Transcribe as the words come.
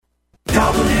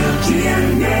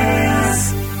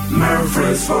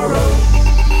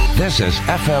This is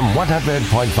FM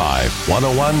 100.5,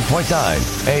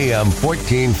 101.9, AM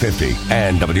 1450,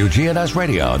 and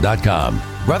WGNSradio.com.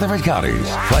 Rutherford County's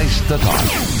place to talk.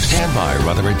 Stand by,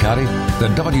 Rutherford County. The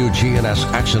WGNS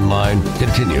Action Line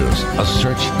continues a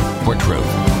search for truth.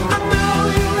 I know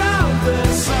you're out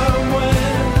there somewhere.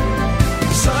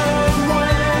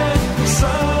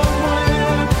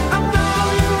 I know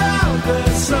you're out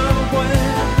there somewhere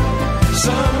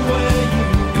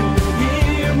you can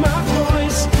hear my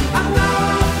voice. I know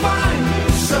I'll find you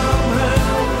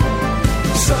somehow.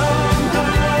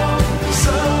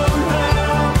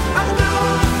 I know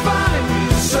I'll find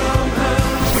you somehow.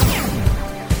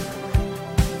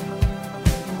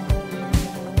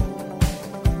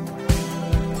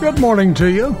 Good morning to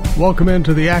you. Welcome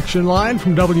into the Action Line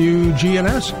from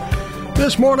WGNS.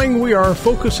 This morning we are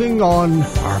focusing on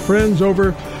our friends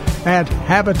over at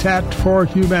Habitat for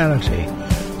Humanity.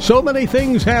 So many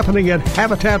things happening at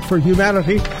Habitat for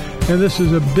Humanity, and this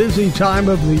is a busy time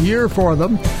of the year for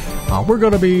them. We're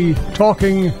going to be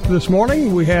talking this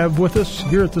morning. We have with us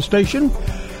here at the station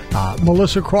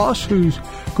Melissa Cross, who's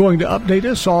going to update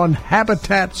us on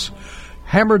Habitat's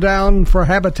Hammer Down for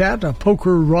Habitat, a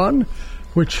poker run,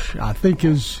 which I think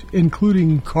is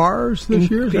including cars this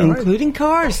year. Is that right? Including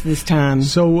cars this time.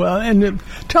 So,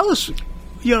 tell us,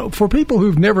 for people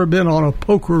who've never been on a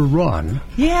poker run,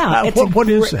 what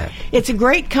is that? It's a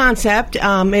great concept.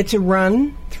 It's a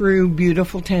run through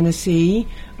beautiful Tennessee,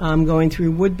 going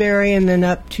through Woodbury and then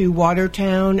up to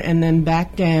Watertown and then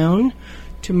back down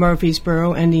to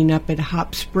Murfreesboro, ending up at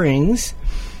Hop Springs.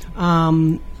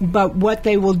 But what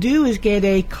they will do is get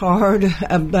a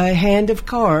hand of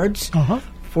cards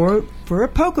for a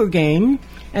poker game,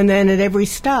 and then at every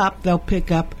stop they'll pick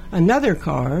up another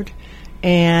card,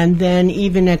 and then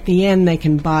even at the end they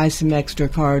can buy some extra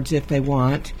cards if they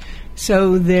want.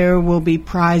 So there will be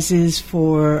prizes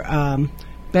for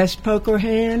best poker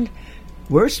hand,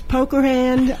 worst poker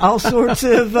hand, all sorts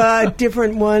of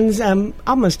different ones.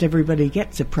 Almost everybody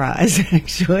gets a prize,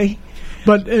 actually.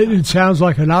 But it sounds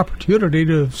like an opportunity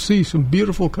to see some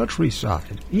beautiful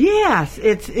countryside. Yes,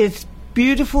 it's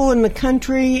beautiful in the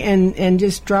country and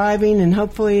just driving, and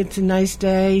hopefully it's a nice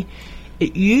day.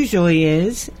 It usually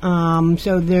is.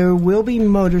 So there will be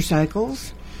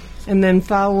motorcycles, and then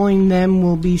following them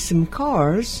will be some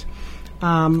cars.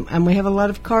 And we have a lot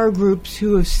of car groups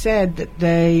who have said that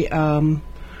they are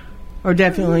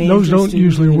definitely Those don't interested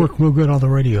usually in work real good on the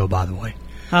radio, by the way.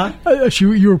 Huh?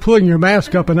 You were pulling your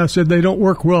mask up, and I said they don't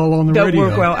work well on the Don't radio.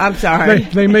 work well. I'm sorry.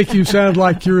 They make you sound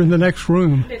like you're in the next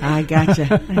room. I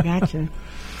gotcha.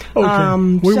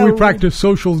 Okay. We practice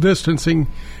social distancing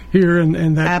here,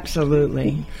 and that.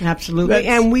 Absolutely.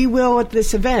 And we will at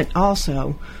this event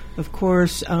also. Of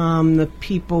course, the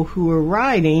people who are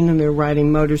riding, and they're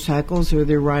riding motorcycles or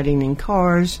they're riding in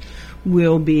cars,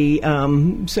 will be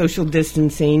social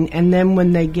distancing. And then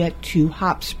when they get to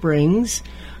Hop Springs,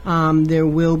 there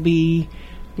will be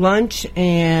lunch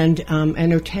and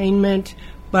entertainment,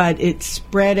 but it's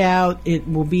spread out. It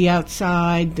will be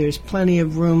outside. There's plenty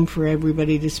of room for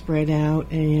everybody to spread out,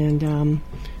 and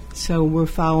so we're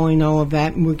following all of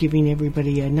that, and we're giving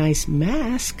everybody a nice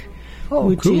mask,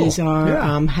 which cool. is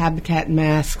our Habitat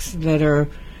masks that are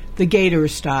the gator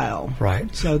style.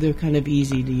 Right. So they're kind of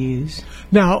easy to use.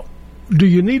 Now, do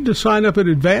you need to sign up in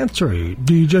advance, or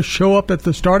do you just show up at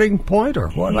the starting point, or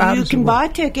what? You can buy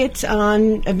tickets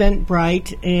on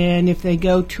Eventbrite, and if they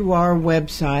go to our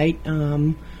website,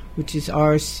 which is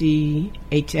rchfh.org,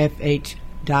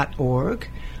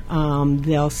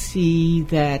 they'll see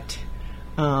that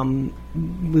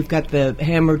we've got the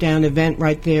Hammer Down event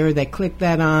right there. They click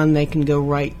that on, they can go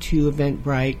right to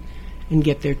Eventbrite and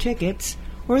get their tickets,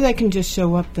 or they can just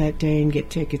show up that day and get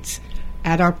tickets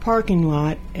at our parking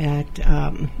lot at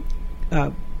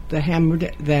the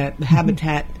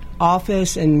Habitat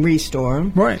office and Restore.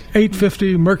 Right,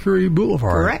 850 Mercury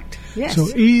Boulevard. Correct. Yes. So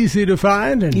easy to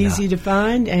find,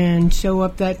 and show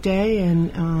up that day,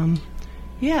 and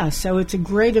so it's a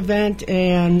great event.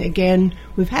 And again,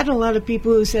 we've had a lot of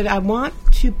people who said, "I want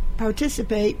to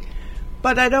participate,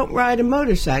 but I don't ride a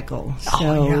motorcycle."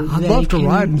 So I'd love to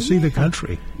ride and see the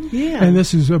country. Yeah. And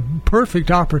this is a perfect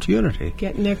opportunity.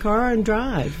 Get in their car and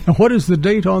drive. And what is the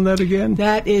date on that again?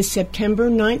 That is September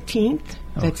 19th.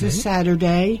 That's a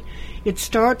Saturday. It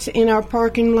starts in our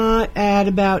parking lot at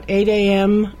about 8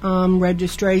 a.m.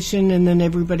 Registration, and then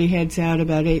everybody heads out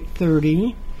about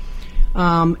 8:30.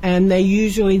 And they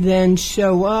usually then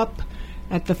show up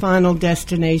at the final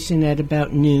destination at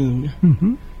about noon.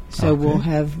 Mm-hmm. So we'll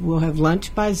have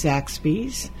lunch by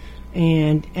Zaxby's,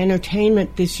 and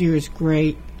entertainment this year is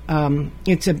great.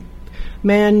 It's a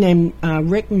man named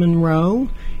Rick Monroe.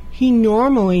 he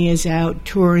normally is out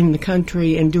touring the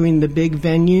country and doing the big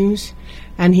venues,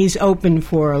 and he's open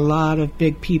for a lot of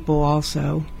big people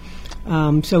also.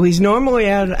 So he's normally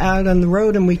out on the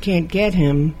road, and we can't get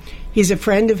him. He's a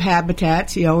friend of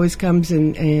Habitat's. He always comes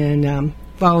and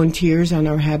volunteers on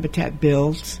our Habitat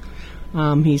builds.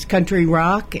 He's country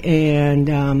rock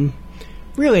and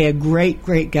really a great,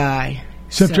 great guy.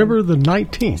 September the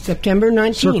 19th. September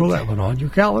 19th. Circle that one on your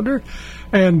calendar.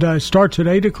 And starts at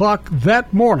 8 o'clock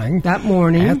that morning. That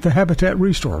morning. At the Habitat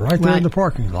Restore, right there in Right. the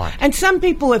parking lot. And some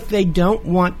people, if they don't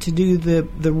want to do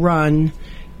the run,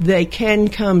 they can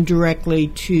come directly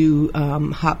to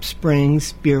Hop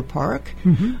Springs Beer Park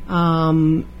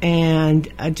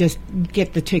and just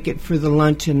get the ticket for the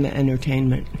lunch and the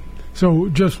entertainment. So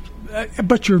just...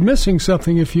 but you're missing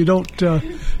something if you don't go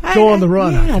on the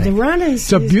run. I Yeah, think. the run is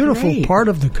It's a beautiful great. part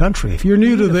of the country. If you're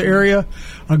new to the area,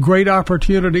 a great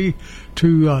opportunity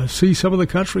to see some of the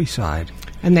countryside.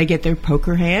 And they get their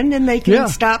poker hand, and they can Yeah.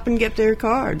 stop and get their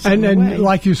cards. on And, the way. and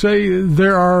like you say,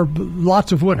 there are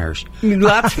lots of winners.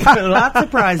 lots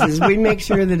of prizes. We make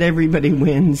sure that everybody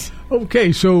wins.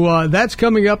 Okay, so that's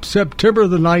coming up September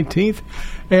the 19th.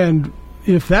 And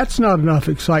if that's not enough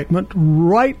excitement,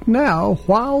 right now,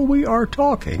 while we are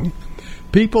talking,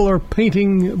 people are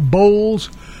painting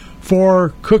bowls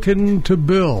for Cooking to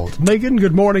Build. Megan,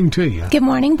 good morning to you. Good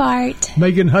morning, Bart.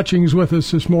 Megan Hutchings with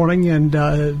us this morning, and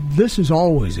this is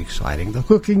always exciting, the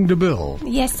Cooking to Build.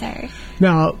 Yes, sir.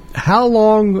 Now, how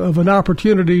long of an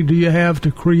opportunity do you have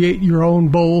to create your own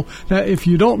bowl? Now, if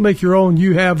you don't make your own,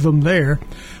 you have them there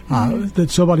that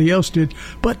somebody else did.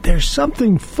 But there's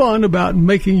something fun about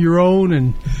making your own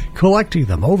and collecting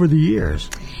them over the years.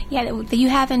 Yeah, you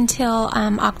have until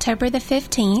October the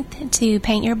 15th to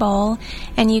paint your bowl,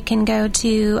 and you can go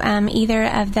to either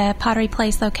of the Pottery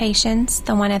Place locations,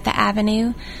 the one at the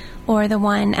Avenue or the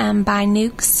one by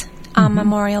Nukes on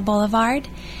Memorial Boulevard.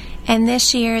 And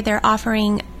this year they're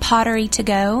offering Pottery to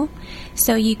Go,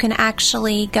 so you can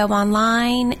actually go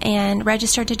online and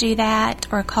register to do that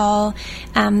or call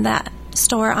the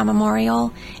store on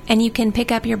Memorial, and you can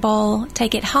pick up your bowl,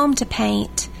 take it home to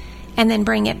paint, and then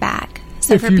bring it back.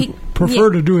 So If you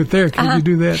prefer to do it there, can you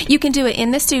do that? You can do it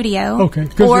in the studio. Okay,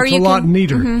 because it's a lot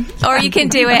neater. Or you can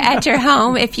do it at your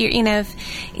home if you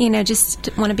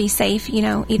just want to be safe.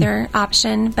 Either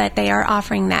option. But they are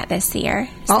offering that this year.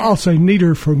 So. I'll say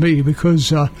neater for me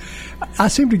because I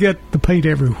seem to get the paint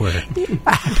everywhere.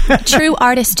 True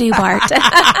artists do, Bart.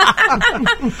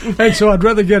 And so I'd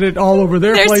rather get it all over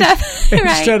their Their place stuff, right.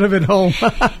 instead of at home.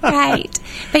 Right.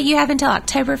 But you have until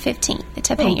October 15th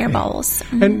to paint your bowls.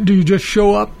 And do you just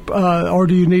show up or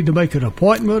do you need to make an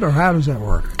appointment, or how does that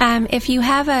work? If you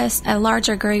have a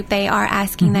larger group, they are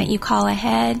asking that you call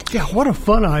ahead. Yeah, what a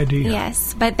fun idea.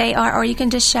 Yes, but they are, or you can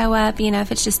just show up,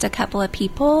 if it's just a couple of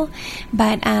people.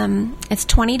 But it's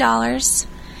 $20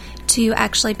 to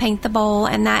actually paint the bowl,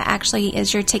 and that actually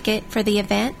is your ticket for the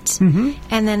event.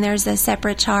 And then there's a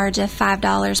separate charge of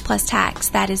 $5 plus tax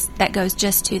that goes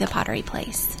just to the Pottery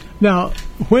Place. Now,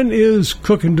 when is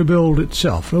Cooking to Build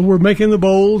itself? We're making the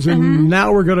bowls, and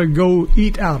now we're going to go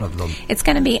eat out of them. It's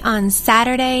going to be on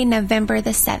Saturday, November the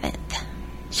 7th.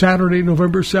 Saturday,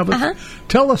 November 7th.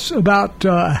 Tell us about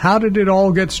how did it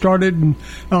all get started, and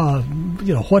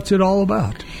what's it all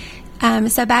about?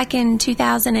 So back in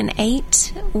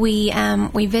 2008,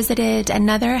 we visited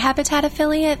another Habitat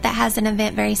affiliate that has an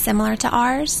event very similar to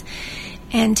ours.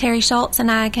 And Terry Schultz and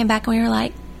I came back and we were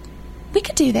like, we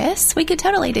could do this. We could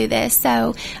totally do this.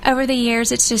 So over the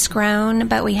years, it's just grown.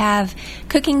 But we have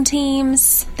cooking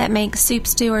teams that make soup,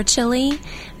 stew, or chili.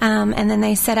 And then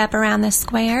they set up around the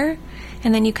square.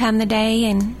 And then you come the day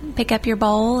and pick up your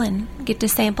bowl and get to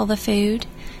sample the food.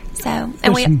 So, and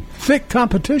There's some thick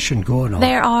competition going on.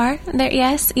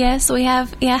 Yes, we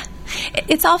have,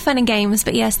 It's all fun and games,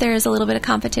 but yes, there is a little bit of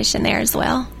competition there as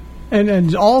well.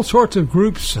 And all sorts of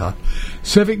groups,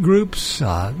 civic groups,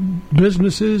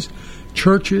 businesses,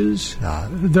 churches,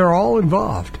 they're all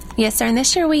involved. Yes, sir. And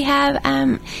this year we have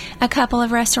a couple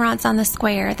of restaurants on the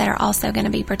square that are also going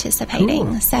to be participating.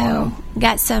 Cool. So, Wow.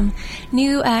 got some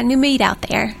new meat out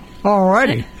there. All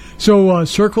righty. So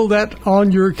circle that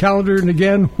on your calendar. And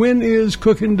again, when is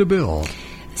Cooking to Build?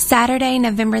 Saturday,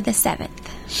 November the 7th.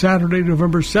 Saturday,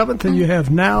 November 7th, and you have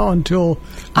now until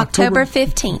October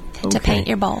 15th to Okay. paint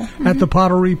your bowl. At the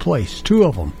Pottery Place, two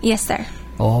of them. Yes, sir.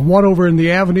 One over in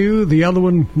the Avenue, the other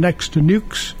one next to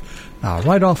Nukes,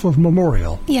 right off of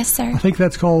Memorial. Yes, sir. I think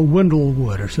that's called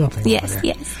Windlewood or something. Yes, over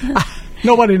there. yes.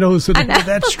 Nobody knows the name of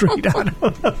that street. I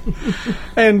don't know.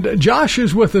 And Josh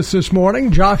is with us this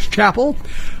morning, Josh Chappell.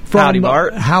 Howdy,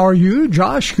 Bart. How are you,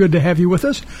 Josh? Good to have you with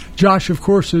us. Josh, of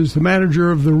course, is the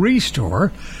manager of the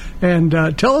Restore. And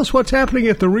tell us what's happening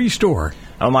at the Restore.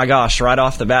 Oh my gosh, right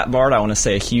off the bat, Bart, I want to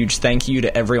say a huge thank you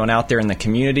to everyone out there in the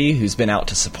community who's been out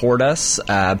to support us.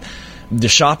 The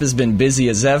shop has been busy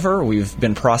as ever. We've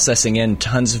been processing in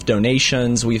tons of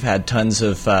donations. We've had tons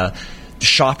of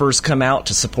shoppers come out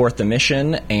to support the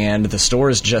mission, and the store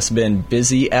has just been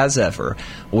busy as ever.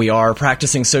 We are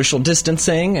practicing social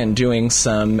distancing and doing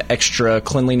some extra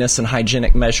cleanliness and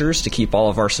hygienic measures to keep all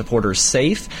of our supporters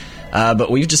safe.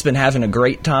 But we've just been having a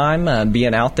great time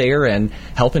being out there and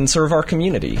helping serve our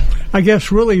community. I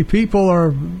guess really people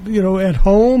are, at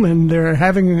home and they're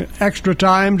having extra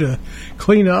time to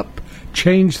clean up,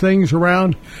 change things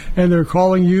around, and they're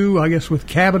calling you, I guess, with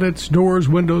cabinets, doors,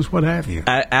 windows, what have you.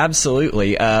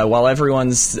 Absolutely. While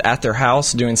everyone's at their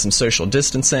house doing some social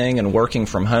distancing and working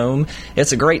from home,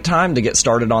 it's a great time to get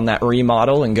started on that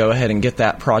remodel and go ahead and get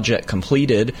that project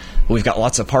completed. We've got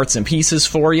lots of parts and pieces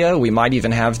for you. We might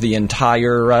even have the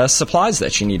entire supplies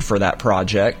that you need for that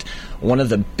project. One of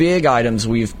the big items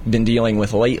we've been dealing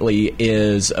with lately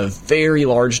is a very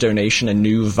large donation in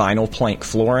new vinyl plank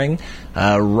flooring.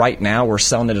 Right now, we're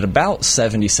selling it at about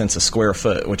 70 cents a square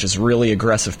foot, which is really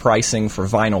aggressive pricing for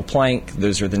vinyl plank.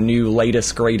 Those are the new,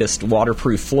 latest, greatest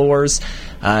waterproof floors,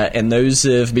 and those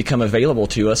have become available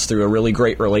to us through a really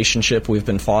great relationship we've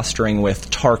been fostering with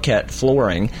Tarkett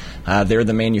Flooring. They're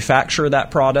the manufacturer of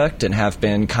that product and have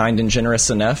been kind and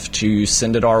generous enough to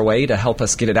send it our way to help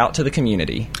us get it out to the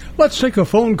community. Let's take a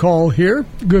phone call here.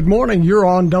 Good morning. You're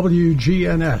on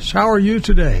WGNS. How are you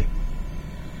today?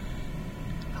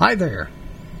 Hi there.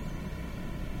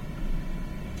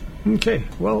 Okay.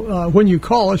 Well, when you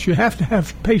call us, you have to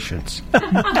have patience.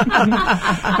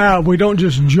 We don't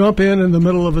just jump in the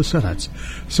middle of a sentence.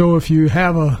 So if you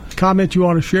have a comment you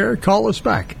want to share, call us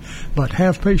back. But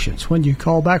have patience. When you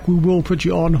call back, we will put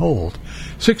you on hold.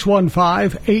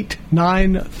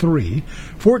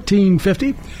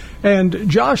 615-893-1450. And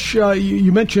Josh,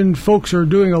 you mentioned folks are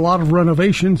doing a lot of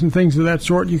renovations and things of that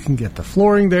sort. You can get the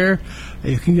flooring there.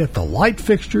 You can get the light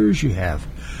fixtures. You have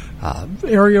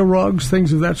area rugs,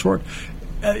 things of that sort.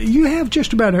 You have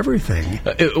just about everything.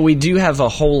 We do have a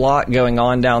whole lot going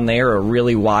on down there, a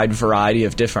really wide variety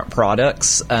of different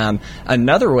products.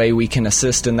 Another way we can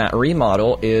assist in that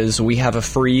remodel is we have a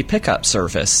free pickup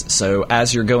service. So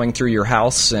as you're going through your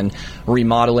house and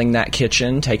remodeling that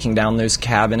kitchen, taking down those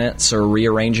cabinets or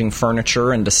rearranging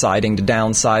furniture and deciding to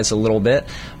downsize a little bit,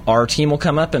 our team will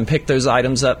come up and pick those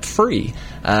items up free.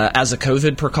 As a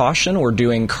COVID precaution, we're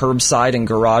doing curbside and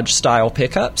garage-style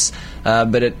pickups,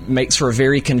 but it makes for a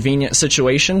very convenient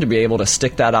situation to be able to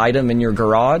stick that item in your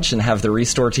garage and have the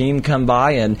Restore team come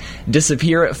by and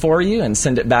disappear it for you and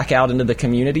send it back out into the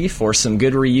community for some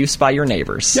good reuse by your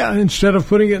neighbors. Yeah, instead of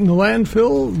putting it in the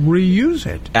landfill, reuse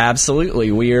it.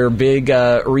 Absolutely. We're big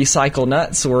recycle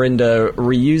nuts. We're into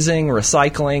reusing,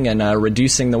 recycling, and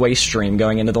reducing the waste stream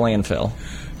going into the landfill.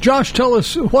 Josh, tell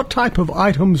us, what type of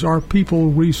items are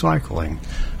people recycling?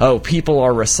 Oh, people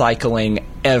are recycling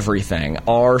everything.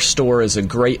 Our store is a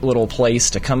great little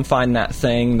place to come find that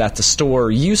thing that the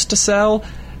store used to sell,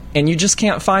 and you just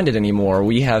can't find it anymore.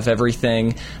 We have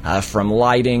everything from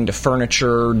lighting to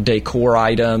furniture, decor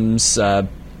items,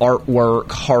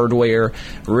 artwork, hardware,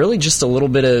 really just a little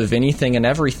bit of anything and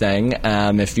everything.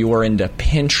 If you are into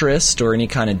Pinterest or any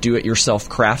kind of do-it-yourself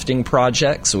crafting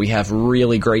projects, we have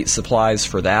really great supplies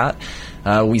for that.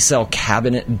 We sell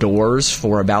cabinet doors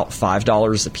for about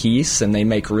 $5 a piece, and they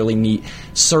make really neat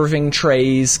serving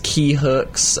trays, key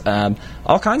hooks,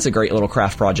 all kinds of great little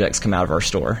craft projects come out of our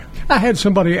store. I had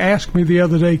somebody ask me the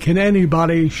other day, can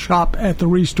anybody shop at the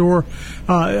Restore?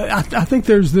 I think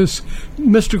there's this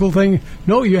mystical thing.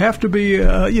 No, you have to be,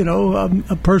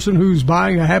 a person who's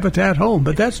buying a Habitat home,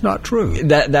 but that's not true.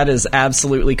 That is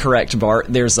absolutely correct, Bart.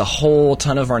 There's a whole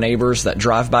ton of our neighbors that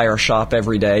drive by our shop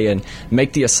every day and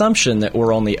make the assumption that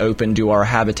we're only open to our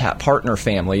Habitat partner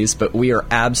families, but we are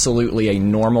absolutely a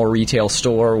normal retail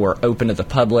store. We're open to the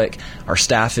public. Our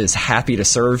staff is happy to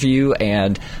serve you,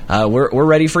 and we're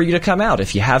ready for you to come out.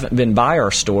 If you haven't been by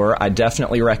our store, I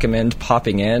definitely recommend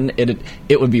popping in.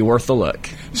 It would be worth the look.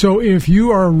 So if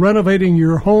you are renovating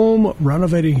your home,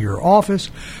 renovating your office,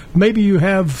 maybe you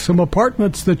have some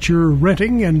apartments that you're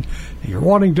renting and you're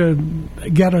wanting to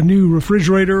get a new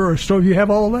refrigerator or stove. You have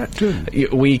all that too.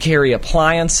 We carry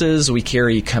appliances, we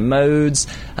carry commodes.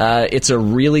 It's a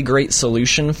really great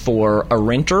solution for a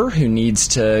renter who needs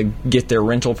to get their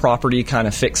rental property kind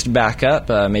of fixed back up.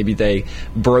 Maybe they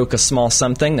broke a small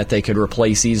something that they could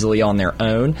replace easily on their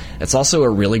own. It's also a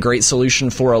really great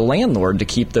solution for a landlord to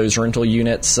keep those rental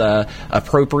units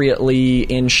appropriately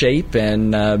in shape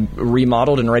and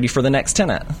remodeled and ready for the next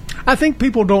tenant. I think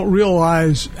people don't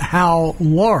realize how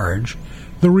large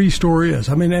the Restore is.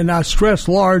 I mean, and I stress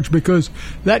large because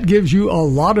that gives you a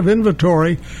lot of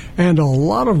inventory and a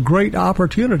lot of great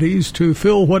opportunities to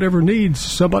fill whatever needs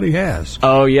somebody has.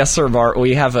 Oh, yes, sir, Bart.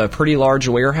 We have a pretty large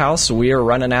warehouse. We are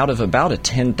running out of about a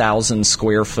 10,000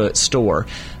 square foot store.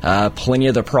 Plenty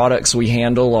of the products we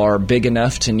handle are big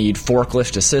enough to need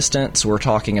forklift assistance. We're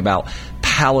talking about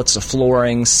pallets of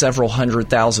flooring, several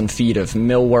 100,000 feet of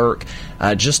millwork,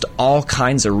 just all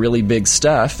kinds of really big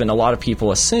stuff. And a lot of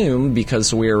people assume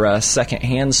because we're a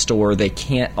second-hand store, they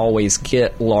can't always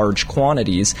get large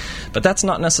quantities. But that's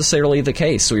not necessarily the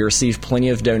case. We receive plenty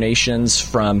of donations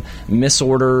from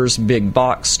misorders, big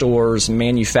box stores,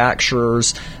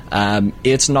 manufacturers.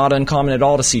 It's not uncommon at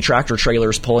all to see tractor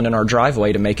trailers pulling in our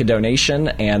driveway to make a donation,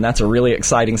 and that's a really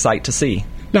exciting sight to see.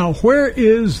 Now, where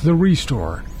is the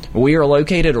Restore? We are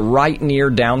located right near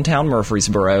downtown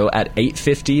Murfreesboro at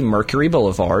 850 Mercury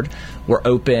Boulevard. We're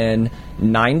open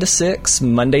 9 to 6,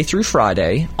 Monday through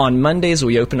Friday. On Mondays,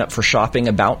 we open up for shopping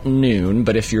about noon,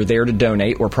 but if you're there to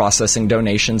donate, we're processing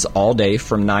donations all day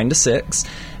from 9 to 6.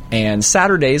 And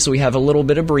Saturdays, we have a little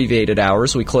bit abbreviated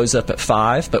hours. We close up at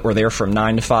 5, but we're there from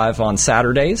 9 to 5 on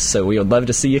Saturdays, so we would love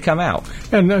to see you come out.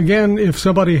 And again, if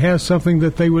somebody has something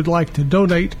that they would like to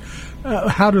donate,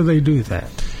 how do they do that?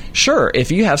 Sure.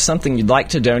 If you have something you'd like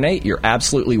to donate, you're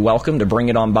absolutely welcome to bring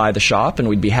it on by the shop, and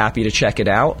we'd be happy to check it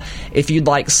out. If you'd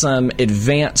like some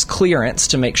advance clearance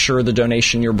to make sure the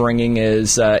donation you're bringing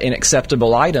is an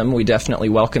acceptable item, we definitely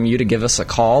welcome you to give us a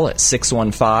call at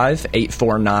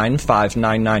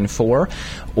 615-849-5994.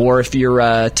 Or if you're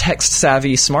a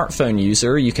text-savvy smartphone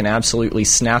user, you can absolutely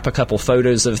snap a couple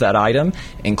photos of that item,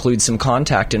 include some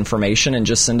contact information, and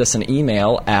just send us an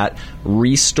email at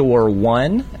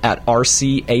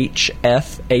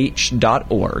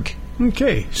restore1@rchfh.org.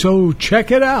 Okay, so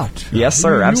check it out. Yes,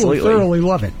 sir, absolutely. You will thoroughly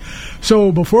love it.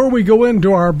 So before we go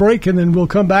into our break, and then we'll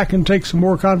come back and take some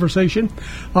more conversation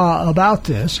about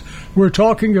this, we're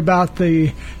talking about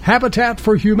the Habitat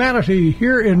for Humanity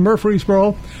here in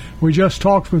Murfreesboro. We just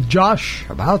talked with Josh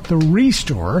about the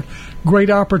Restore.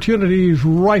 Great opportunities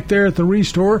right there at the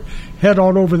Restore. Head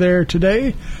on over there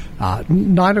today.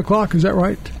 9 o'clock, is that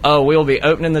right? Oh, we'll be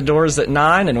opening the doors at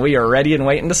 9, and we are ready and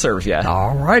waiting to serve you.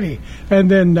 All righty. And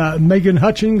then Megan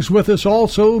Hutchings with us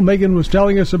also. Megan was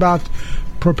telling us about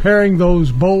preparing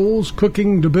those bowls,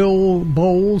 cooking to build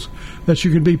bowls that you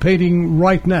can be painting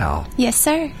right now. Yes,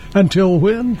 sir. Until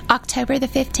when? October the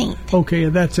 15th. Okay,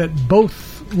 and that's at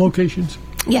both locations?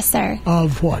 Yes, sir.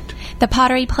 Of what? The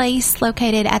Pottery Place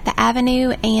located at the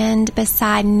Avenue and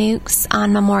beside Nukes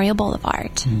on Memorial Boulevard.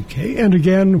 Okay, and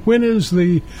again, when is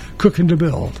the Cooking to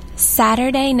Build?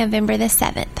 Saturday, November the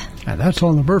 7th. And that's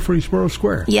on the Murfreesboro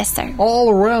Square. Yes, sir. All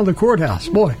around the courthouse.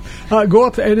 Boy, go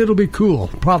up there and it'll be cool,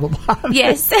 probably.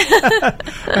 Yes.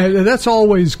 And that's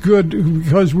always good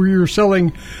because we're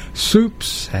selling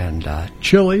soups and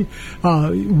chili.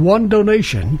 One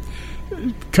donation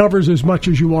covers as much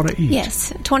as you want to eat.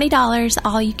 Yes, $20,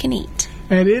 all you can eat.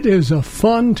 And it is a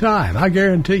fun time, I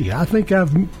guarantee you. I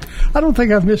don't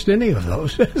think I've missed any of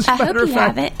those. As a I hope matter of you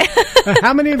fact, haven't.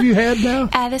 How many have you had now?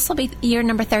 This will be year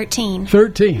number 13.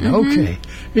 13, okay.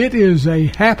 It is a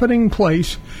happening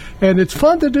place, and it's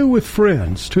fun to do with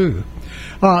friends, too.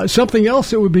 Something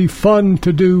else that would be fun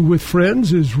to do with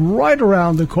friends is right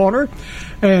around the corner,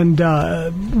 and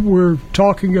we're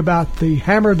talking about the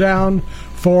Hammer Down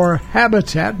for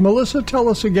Habitat. Melissa, tell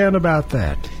us again about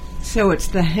that. So it's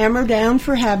the Hammer Down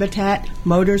for Habitat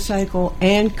motorcycle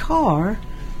and car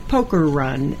poker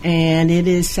run, and it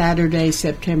is Saturday,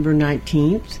 September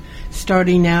 19th,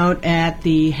 starting out at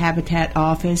the Habitat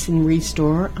office in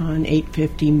Restore on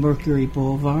 850 Mercury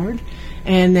Boulevard,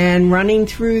 and then running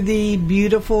through the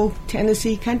beautiful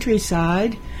Tennessee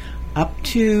countryside up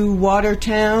to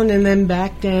Watertown and then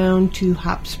back down to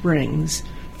Hop Springs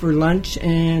for lunch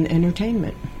and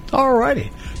entertainment. All righty.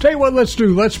 Tell you what, let's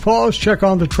do. Let's pause, check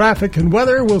on the traffic and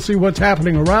weather. We'll see what's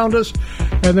happening around us,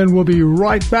 and then we'll be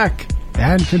right back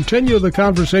and continue the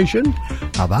conversation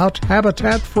about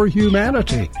Habitat for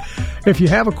Humanity. If you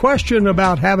have a question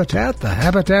about Habitat, the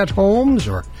Habitat homes,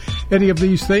 or any of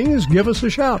these things, give us a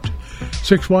shout.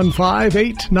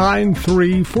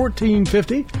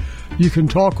 615-893-1450. You can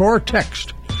talk or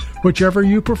text, whichever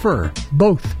you prefer,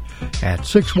 both at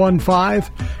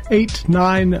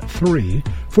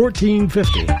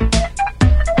 615-893-1450.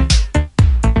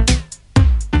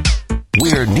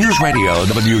 We're News Radio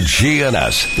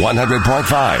WGNS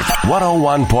 100.5,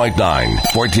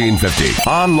 101.9, 1450.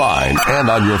 Online and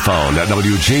on your phone at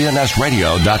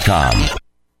WGNSradio.com.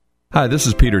 Hi, this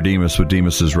is Peter Demas with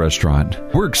Demas's Restaurant.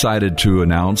 We're excited to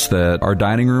announce that our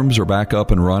dining rooms are back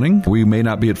up and running. We may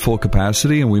not be at full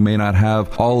capacity and we may not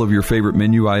have all of your favorite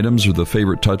menu items or the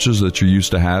favorite touches that you're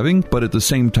used to having, but at the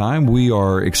same time, we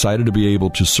are excited to be able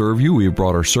to serve you. We have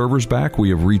brought our servers back. We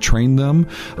have retrained them.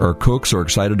 Our cooks are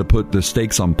excited to put the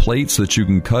steaks on plates that you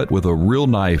can cut with a real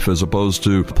knife as opposed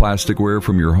to plasticware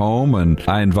from your home. And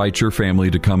I invite your family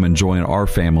to come and join our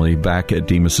family back at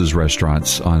Demas's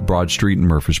Restaurants on Broad Street in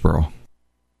Murfreesboro.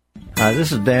 Hi,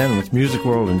 this is Dan with Music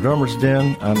World and Drummers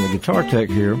Den. I'm the guitar tech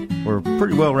here. We're a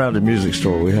pretty well-rounded music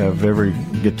store. We have every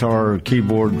guitar,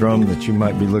 keyboard, drum that you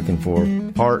might be looking for.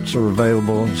 Parts are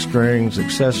available, strings,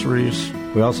 accessories.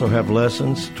 We also have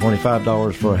lessons,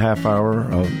 $25 for a half hour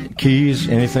of keys,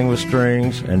 anything with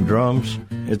strings, and drums.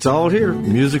 It's all here,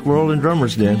 Music World and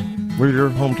Drummers Den. We're your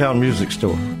hometown music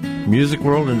store. Music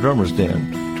World and Drummers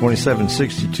Den,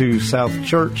 2762 South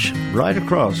Church, right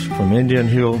across from Indian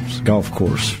Hills Golf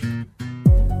Course.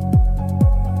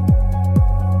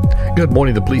 Good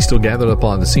morning. The police still gathered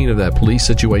upon the scene of that police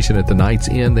situation at the Knights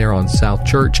Inn there on South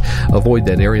Church. Avoid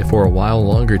that area for a while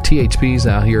longer. THP's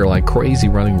out here like crazy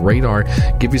running radar.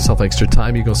 Give yourself extra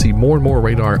time. You're going to see more and more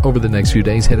radar over the next few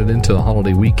days headed into the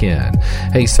holiday weekend.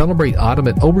 Hey, celebrate autumn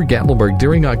at Ober-Gatlinburg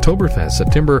during Oktoberfest,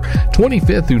 September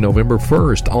 25th through November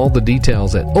 1st. All the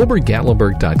details at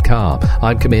obergatlinburg.com.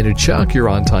 I'm Commander Chuck. You're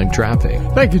on time traffic.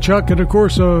 Thank you, Chuck. And, of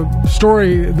course, a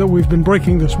story that we've been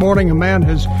breaking this morning, a man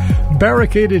has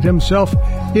barricaded himself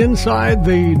inside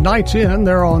the Knights Inn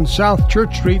there on South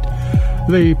Church Street.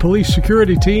 The police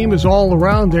security team is all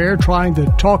around there trying to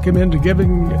talk him into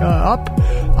giving up.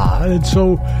 And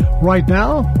so right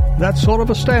now, that's sort of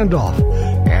a standoff.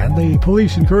 And the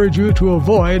police encourage you to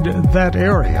avoid that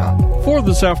area. For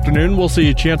this afternoon, we'll see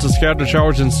a chance of scattered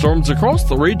showers and storms across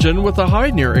the region with a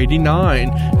high near 89.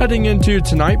 Heading into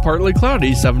tonight, partly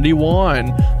cloudy,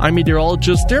 71. I'm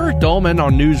meteorologist Derek Dahlman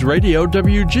on News Radio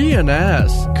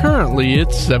WGNS. Currently,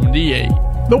 it's 78.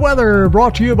 The weather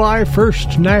brought to you by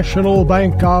First National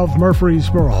Bank of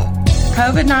Murfreesboro.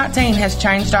 COVID-19 has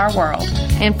changed our world.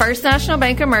 And First National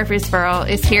Bank of Murfreesboro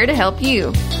is here to help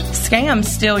you. Scams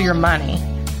steal your money.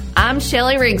 I'm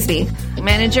Shelley Rigsby,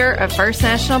 manager of First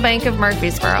National Bank of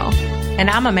Murfreesboro. And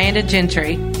I'm Amanda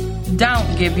Gentry.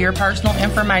 Don't give your personal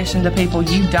information to people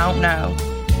you don't know,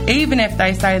 even if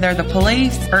they say they're the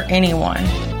police or anyone.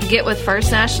 Get with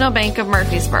First National Bank of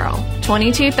Murfreesboro,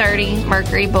 2230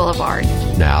 Mercury Boulevard.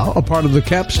 Now a part of the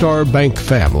Capstar Bank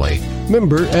family.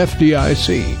 Member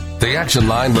FDIC. The Action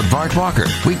Line with Bart Walker.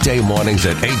 Weekday mornings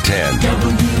at 8:10.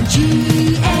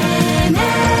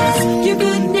 WGNS, your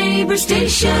good neighbor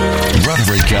station.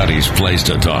 Rutherford County's place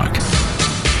to talk.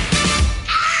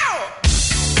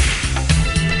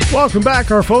 Welcome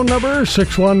back. Our phone number,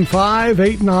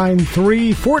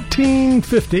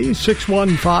 615-893-1450,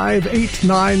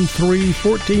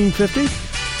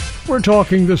 615-893-1450. We're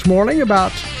talking this morning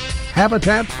about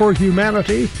Habitat for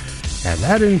Humanity, and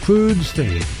that includes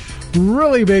the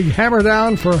really big hammer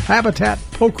down for Habitat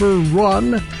Poker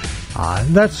Run.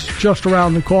 That's just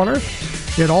around the corner.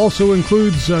 It also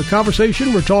includes a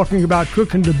conversation. We're talking about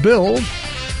Cooking to Build,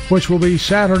 which will be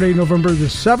Saturday, November the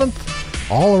 7th.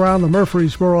 All around the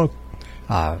Murfreesboro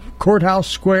Courthouse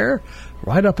Square,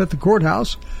 right up at the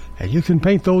courthouse. And you can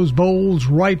paint those bowls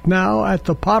right now at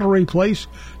the Pottery Place,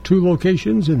 2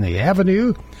 locations in the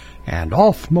Avenue and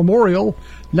off Memorial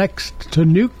next to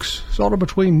Nukes, sort of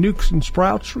between Nukes and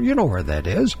Sprouts. You know where that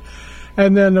is.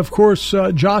 And then, of course,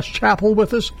 Josh Chappell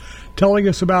with us, telling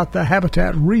us about the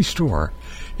Habitat Restore.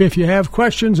 If you have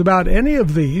questions about any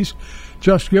of these,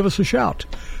 just give us a shout.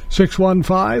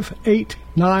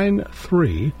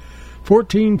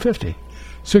 615-893-1450.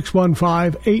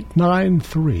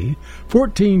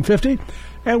 615-893-1450.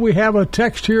 And we have a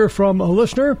text here from a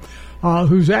listener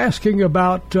who's asking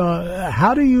about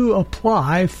how do you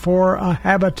apply for a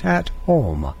Habitat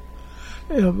home?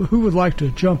 Who would like to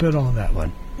jump in on that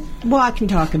one? Well, I can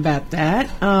talk about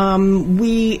that.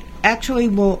 We actually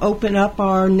will open up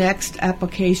our next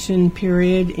application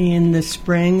period in the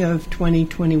spring of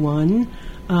 2021,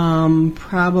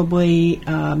 probably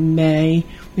May.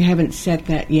 We haven't set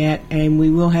that yet, and we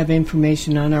will have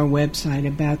information on our website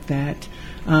about that.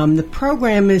 The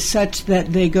program is such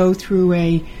that they go through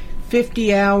a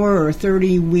 50-hour or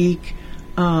 30-week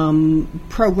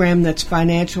program that's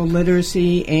financial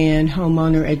literacy and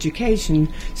homeowner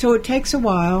education. So it takes a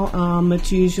while.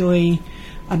 It's usually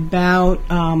about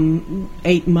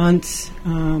 8 months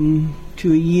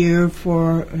to a year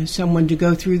for someone to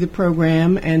go through the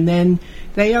program, and then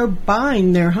they are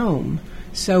buying their home.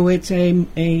 So it's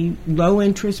a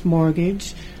low-interest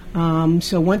mortgage.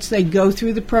 So once they go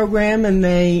through the program and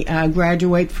they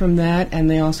graduate from that, and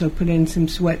they also put in some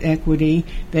sweat equity,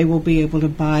 they will be able to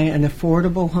buy an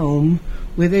affordable home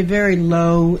with a very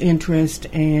low interest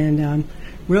and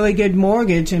really good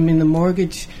mortgage. I mean,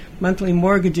 the monthly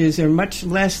mortgages are much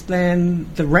less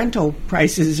than the rental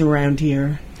prices around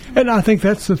here. And I think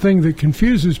that's the thing that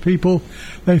confuses people.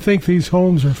 They think these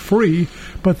homes are free,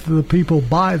 but the people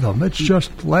buy them. It's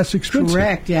just less expensive.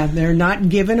 Correct, yeah. They're not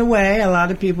given away. A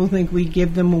lot of people think we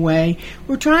give them away.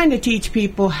 We're trying to teach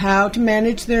people how to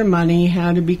manage their money,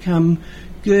 how to become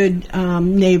good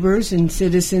neighbors and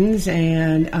citizens,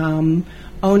 and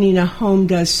owning a home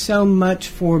does so much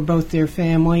for both their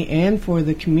family and for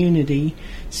the community.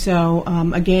 So,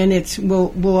 again,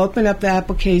 we'll open up the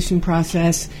application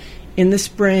process in the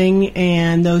spring,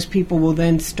 and those people will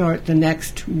then start the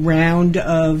next round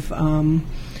of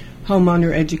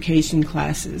homeowner education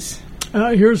classes.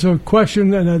 Here's a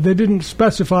question, and they didn't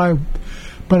specify,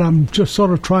 but I'm just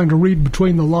sort of trying to read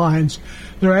between the lines.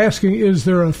 They're asking, is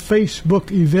there a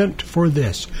Facebook event for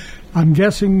this? I'm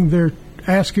guessing they're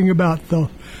asking about the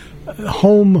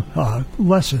home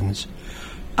lessons.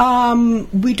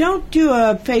 We don't do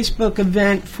a Facebook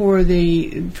event for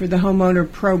the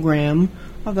homeowner program,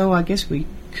 although I guess we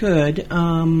could.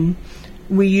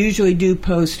 We usually do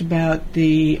post about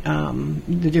the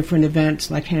different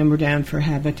events like Hammer Down for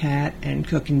Habitat and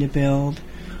Cooking to Build.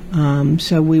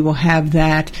 So we will have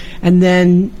that, and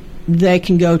then they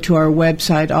can go to our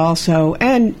website also,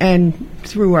 and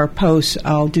through our posts,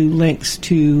 I'll do links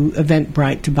to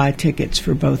Eventbrite to buy tickets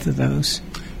for both of those.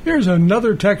 Here's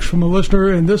another text from a listener,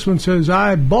 and this one says,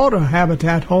 I bought a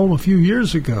Habitat home a few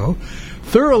years ago,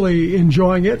 thoroughly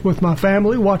enjoying it with my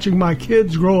family, watching my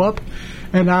kids grow up,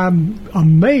 and I'm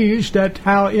amazed at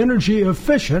how energy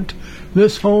efficient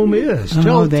this home is.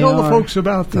 Tell the folks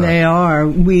about that. They are.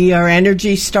 We are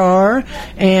Energy Star,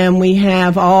 and we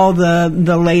have all the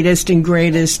latest and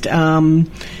greatest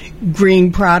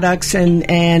green products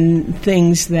and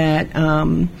things that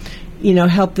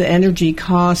help the energy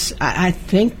costs. I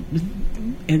think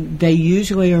they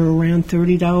usually are around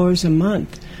 $30 a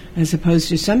month, as opposed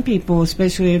to some people,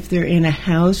 especially if they're in a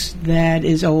house that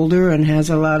is older and has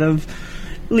a lot of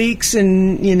leaks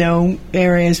and,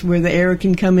 areas where the air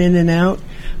can come in and out.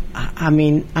 I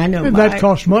mean, I know. That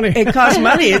costs money. It costs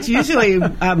money. It's usually,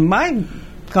 my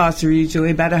costs are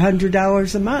usually about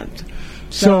 $100 a month.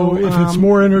 So if it's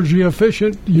more energy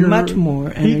efficient, your much more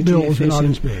heat bills are not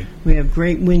as big. We have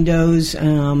great windows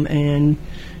and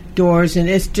doors, and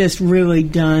it's just really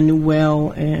done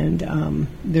well, and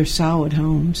they're solid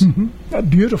homes. Mm-hmm.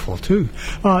 Beautiful, too.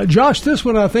 Josh, this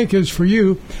one I think is for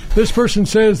you. This person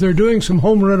says they're doing some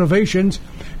home renovations,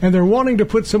 and they're wanting to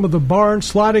put some of the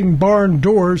sliding barn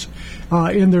doors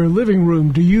in their living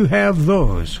room. Do you have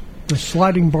those? The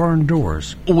sliding barn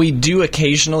doors. We do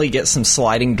occasionally get some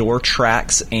sliding door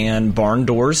tracks and barn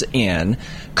doors in.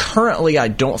 Currently, I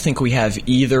don't think we have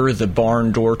either the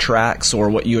barn door tracks or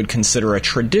what you would consider a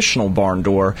traditional barn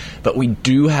door, but we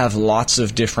do have lots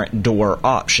of different door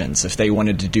options. If they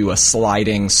wanted to do a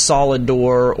sliding solid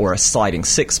door or a sliding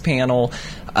 6-panel,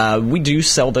 we do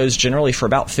sell those generally for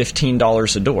about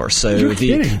 $15 a door. So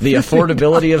the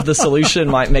affordability of the solution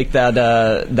might make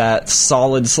that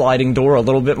solid sliding door a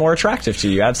little bit more attractive to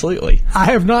you. Absolutely.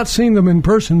 I have not seen them in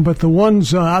person, but the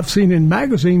ones I've seen in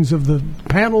magazines of the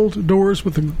paneled doors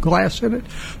with the glass in it,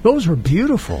 those are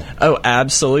beautiful. Oh,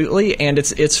 absolutely. And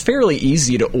it's fairly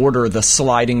easy to order the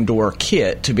sliding door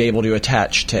kit to be able to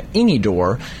attach to any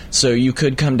door. So you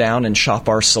could come down and shop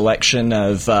our selection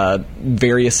of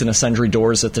various and sundry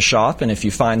doors at the shop, and if you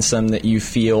find some that you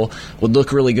feel would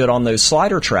look really good on those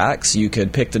slider tracks, you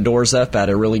could pick the doors up at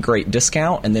a really great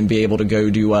discount and then be able to go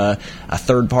to a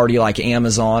third party like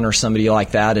Amazon or somebody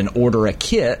like that and order a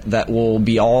kit that will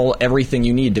be everything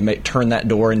you need to turn that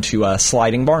door into a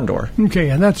sliding barn door. Okay,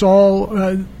 and that's all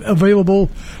available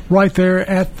right there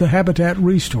at the Habitat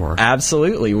Restore.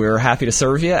 Absolutely. We're happy to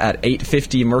serve you at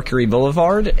 850 Mercury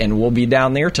Boulevard, and we'll be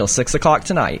down there till 6 o'clock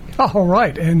tonight. All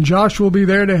right, and Josh will be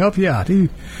there to help you out. He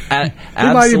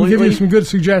might even give you some good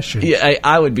suggestions. Yeah,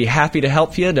 I would be happy to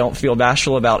help you. Don't feel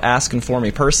bashful about asking for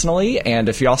me personally. And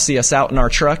if y'all see us out in our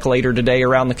truck later today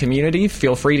around the community,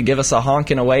 feel free to give us a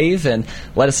honk and a wave and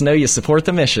let us know you support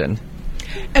the mission.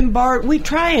 And Bart, we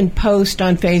try and post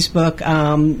on Facebook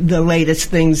the latest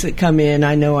things that come in.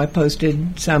 I know I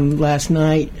posted some last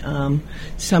night,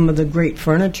 some of the great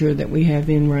furniture that we have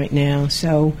in right now.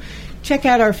 So check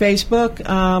out our Facebook.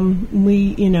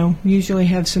 We, usually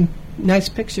have some nice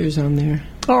pictures on there.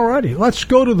 All righty, let's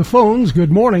go to the phones.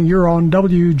 Good morning. You're on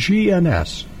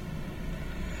WGNS.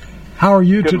 How are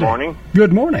you today? Good morning.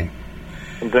 Good morning.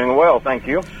 I'm doing well, thank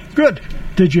you. Good.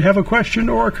 Did you have a question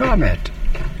or a comment?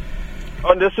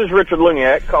 This is Richard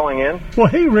Luniak calling in. Well,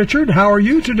 hey, Richard, how are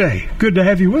you today? Good to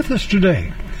have you with us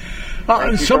today.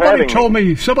 Somebody told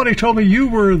me you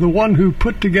were the one who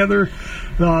put together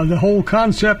the whole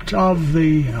concept of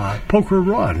the poker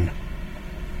run.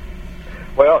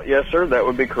 Well, yes, sir, that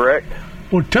would be correct.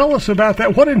 Well, tell us about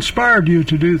that. What inspired you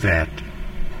to do that?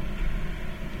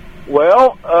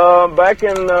 Well, back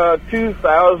in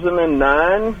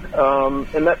 2009,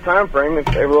 in that time frame, if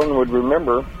everyone would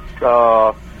remember,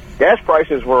 gas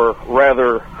prices were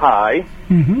rather high.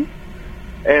 Mm-hmm.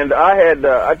 And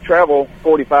I travel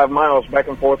 45 miles back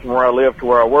and forth from where I live to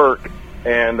where I work,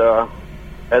 and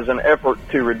as an effort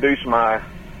to reduce my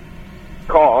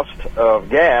cost of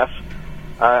gas,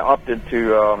 I opted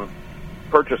to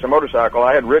purchase a motorcycle.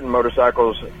 I had ridden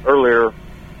motorcycles earlier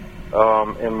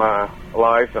in my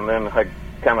life, and then had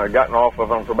kind of gotten off of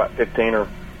them for about 15 or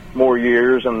more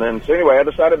years. And then, so anyway, I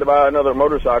decided to buy another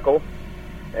motorcycle,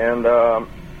 and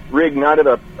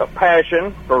reignited a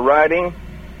passion for riding.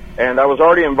 And I was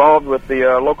already involved with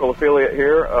the local affiliate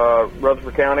here,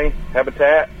 Rutherford County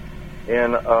Habitat,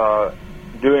 in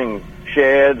doing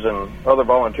sheds and other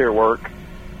volunteer work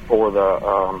for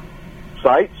the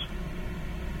sites.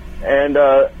 And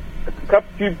a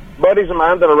few buddies of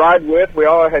mine that I ride with, we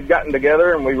all had gotten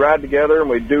together, and we ride together, and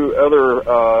we do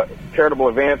other charitable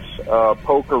events,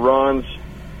 poker runs.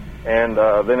 And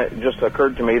then it just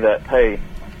occurred to me that, hey,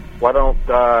 why don't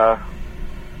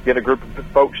get a group of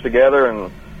folks together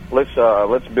and let's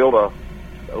build a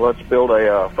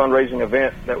fundraising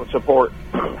event that would support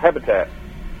Habitat.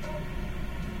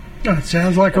 That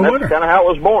sounds like a winner. That's kind of how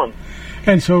it was born.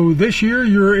 And so this year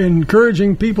you're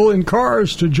encouraging people in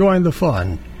cars to join the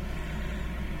fun.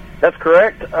 That's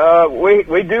correct.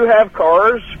 We do have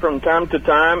cars from time to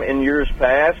time in years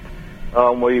past.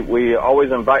 We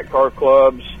always invite car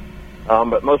clubs,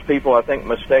 but most people, I think,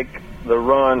 mistake the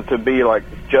run to be like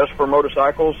just for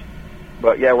motorcycles.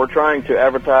 But yeah, we're trying to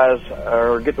advertise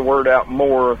or get the word out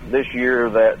more this year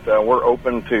that we're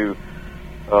open to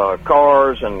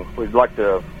cars, and we'd like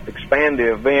to expand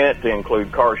the event to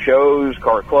include car shows,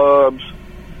 car clubs,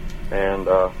 and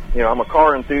I'm a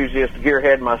car enthusiast,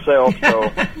 gearhead myself,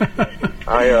 so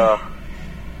I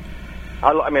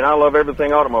love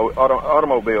everything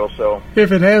automobile. So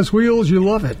if it has wheels, you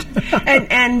love it.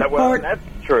 and that's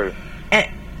true.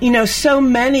 So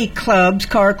many clubs,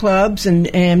 car clubs,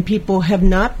 and people have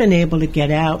not been able to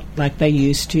get out like they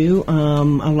used to. A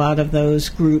lot of those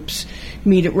groups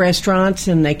meet at restaurants,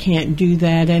 and they can't do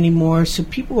that anymore. So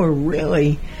people are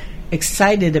really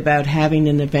excited about having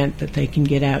an event that they can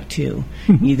get out to,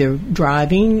 either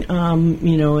driving,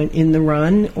 in the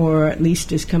run, or at least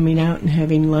just coming out and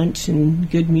having lunch and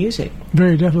good music.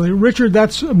 Very definitely. Richard,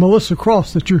 that's Melissa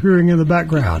Cross that you're hearing in the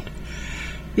background.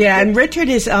 Yeah, and Richard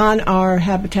is on our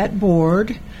Habitat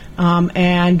board,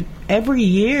 and every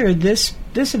year this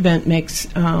event makes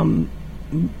about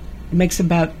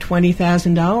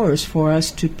 $20,000 for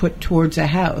us to put towards a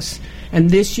house, and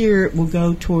this year it will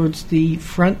go towards the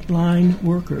Frontline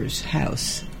Workers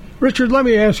House. Richard, let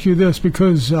me ask you this,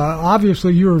 because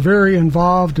obviously you are very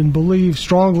involved and believe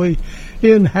strongly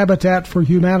in Habitat for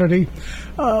Humanity.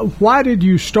 Why did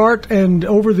you start, and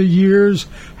over the years,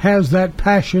 has that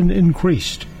passion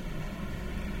increased?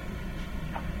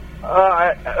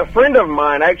 A friend of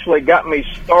mine actually got me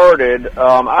started.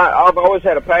 I've always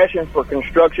had a passion for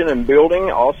construction and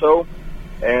building also,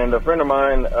 and a friend of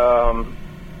mine,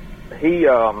 he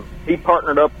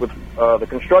partnered up with the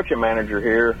construction manager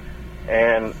here,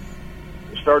 and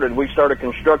we started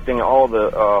constructing all the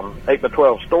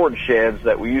 8x12 storage sheds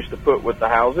that we used to put with the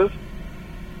houses.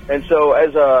 And so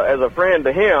as a friend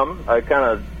to him, I kind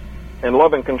of, in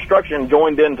loving construction,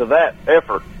 joined into that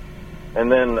effort.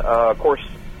 And then, of course,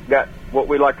 got what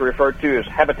we like to refer to as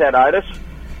habitatitis.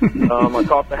 I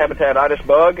caught the habitatitis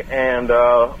bug and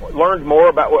learned more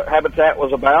about what Habitat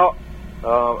was about,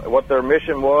 what their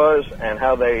mission was, and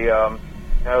how they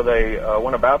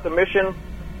went about the mission.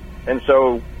 And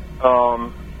so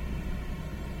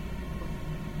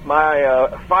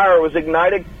my fire was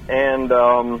ignited, and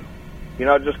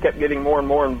I just kept getting more and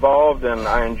more involved, and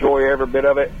I enjoy every bit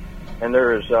of it. And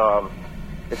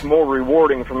it's more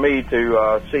rewarding for me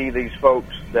to see these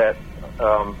folks that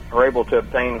are able to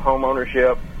obtain home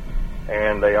ownership,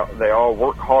 and they all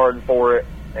work hard for it,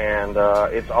 and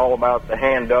it's all about the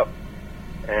hand up,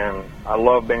 and I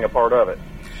love being a part of it.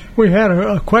 We had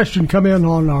a question come in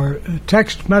on our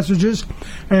text messages,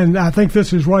 and I think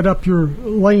this is right up your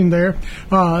lane there.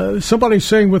 Somebody's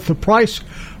saying with the price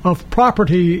of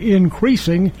property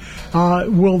increasing,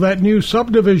 will that new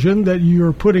subdivision that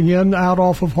you're putting in out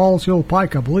off of Halls Hill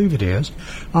Pike, I believe it is,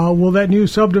 will that new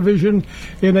subdivision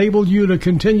enable you to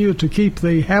continue to keep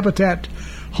the Habitat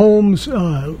homes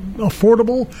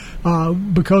affordable?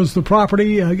 Because the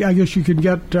property, I guess you can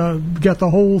get the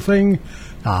whole thing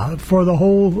for the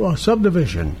whole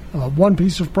subdivision, one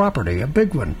piece of property, a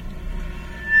big one.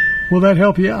 Will that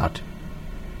help you out?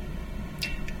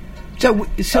 So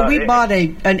we bought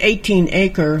an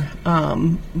 18-acre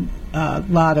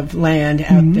lot of land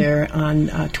out there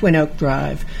on Twin Oak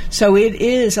Drive. So it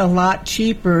is a lot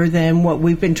cheaper than what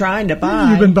we've been trying to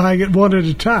buy. You've been buying it one at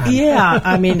a time. Yeah,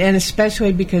 I mean, and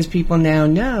especially because people now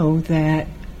know that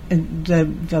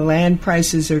the land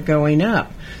prices are going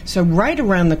up. So right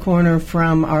around the corner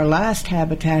from our last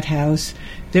Habitat house,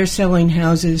 they're selling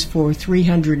houses for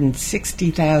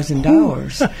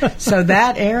 $360,000. So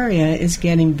that area is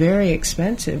getting very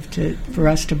expensive for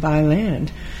us to buy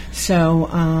land. So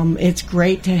it's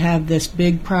great to have this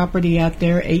big property out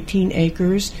there, 18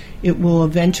 acres. It will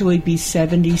eventually be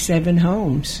 77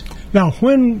 homes. Now,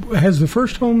 when has the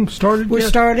first home started? We're yet?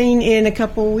 Starting in a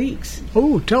couple of weeks.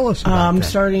 Oh, tell us about that.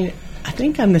 Starting, I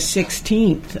think on the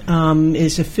 16th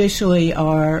is officially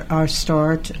our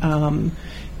start.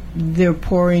 They're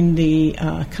pouring the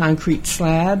concrete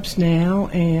slabs now,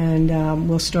 and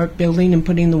we'll start building and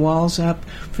putting the walls up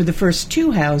for the first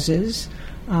two houses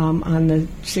on the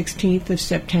 16th of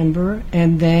September,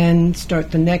 and then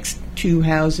start the next two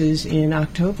houses in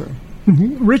October.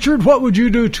 Mm-hmm. Richard, what would you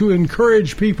do to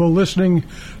encourage people listening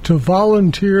to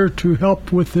volunteer to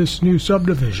help with this new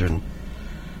subdivision?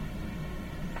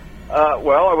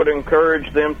 Well, I would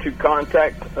encourage them to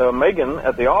contact Megan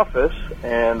at the office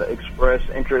and express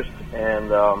interest, and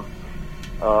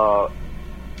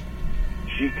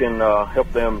she can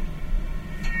help them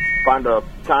find a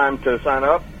time to sign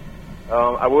up.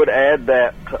 I would add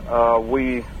that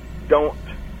we don't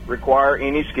require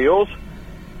any skills.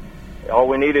 All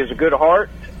we need is a good heart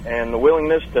and the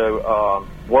willingness to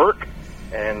work,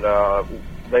 and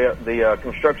the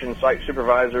construction site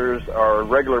supervisors are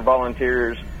regular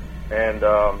volunteers, and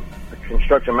the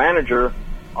construction manager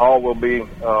all will be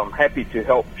happy to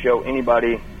help show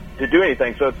anybody to do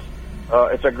anything. So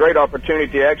it's a great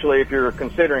opportunity, actually, if you're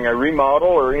considering a remodel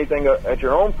or anything at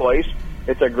your own place.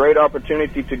 It's a great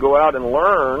opportunity to go out and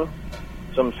learn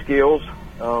some skills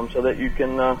so that you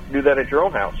can do that at your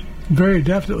own house. Very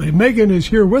definitely. Megan is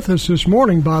here with us this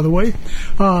morning, by the way.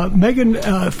 Megan,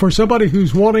 for somebody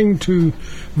who's wanting to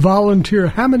volunteer,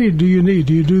 how many do you need?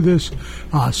 Do you do this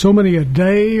so many a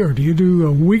day, or do you do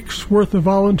a week's worth of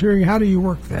volunteering? How do you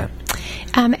work that?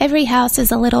 Every house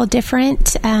is a little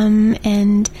different,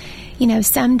 and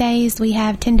some days we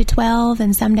have 10 to 12,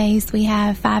 and some days we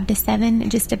have 5 to 7. It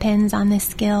just depends on the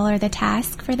skill or the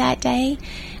task for that day.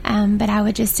 But I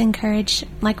would just encourage,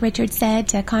 like Richard said,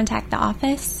 to contact the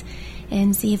office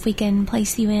and see if we can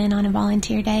place you in on a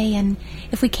volunteer day. And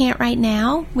if we can't right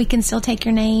now, we can still take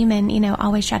your name and,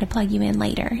 always try to plug you in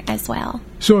later as well.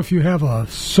 So if you have a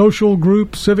social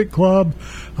group, civic club,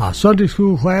 Sunday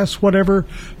school class, whatever,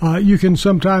 you can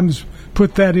sometimes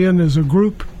put that in as a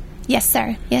group? Yes,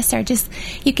 sir. Yes, sir. Just,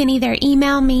 you can either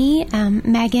email me,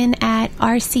 Megan at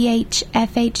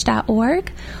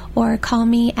rchfh.org, or call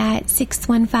me at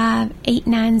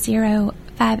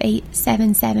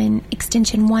 615-890-5877,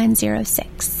 extension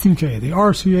 106. Okay, the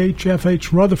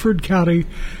RCHFH Rutherford County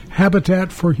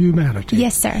Habitat for Humanity.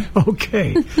 Yes, sir.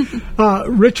 Okay.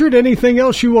 Richard, anything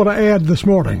else you want to add this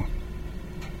morning?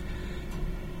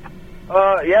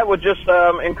 Yeah, we'll just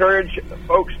encourage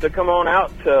folks to come on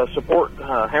out to support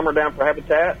Hammer Down for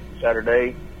Habitat,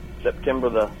 Saturday, September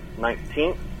the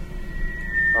 19th.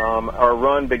 Our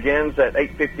run begins at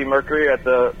 850 Mercury at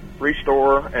the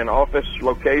Restore and Office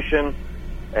location.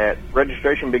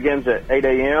 Registration begins at 8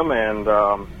 a.m., and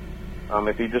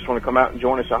if you just want to come out and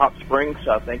join us at Hot Springs,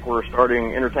 I think we're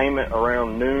starting entertainment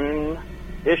around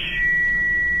noon-ish.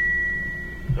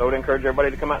 So I would encourage everybody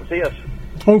to come out and see us.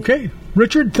 Okay.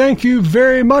 Richard, thank you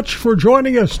very much for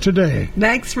joining us today.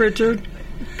 Thanks, Richard.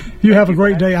 You have a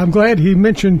great day. I'm glad he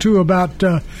mentioned, too, about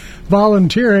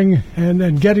volunteering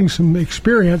and getting some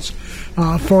experience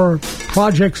for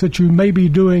projects that you may be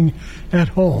doing at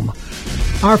home.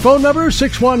 Our phone number is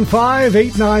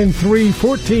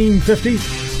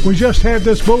 615-893-1450. We just had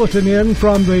this bulletin in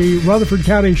from the Rutherford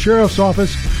County Sheriff's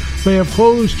Office They have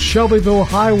closed Shelbyville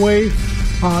Highway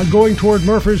going toward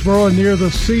Murfreesboro near the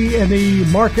C&E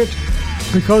Market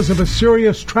because of a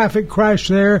serious traffic crash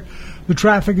there. The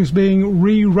traffic is being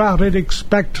rerouted.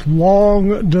 Expect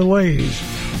long delays.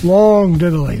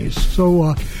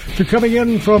 So if you're coming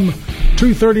in from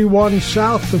 231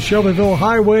 south, the Shelbyville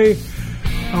Highway,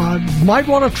 might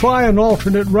want to try an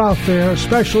alternate route there,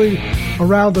 especially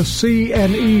around the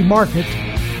C&E Market.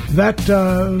 That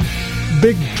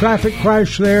big traffic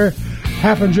crash there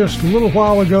happened just a little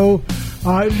while ago.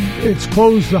 It's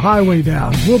closed the highway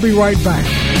down. We'll be right back.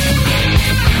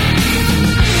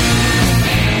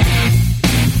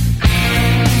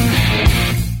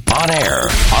 On air,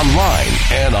 online,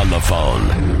 and on the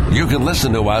phone. You can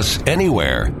listen to us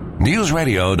anywhere. News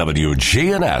Radio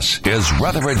WGNS is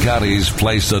Rutherford County's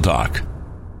place to talk.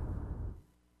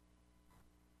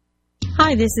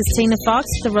 Hi, this is Tina Fox,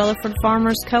 the Rutherford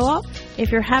Farmers Co-op.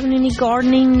 If you're having any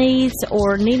gardening needs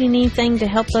or needing anything to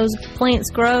help those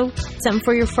plants grow, something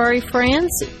for your furry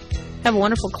friends, have a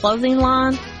wonderful clothing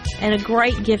line and a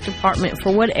great gift department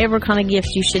for whatever kind of gift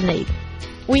you should need.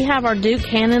 We have our Duke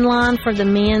Cannon line for the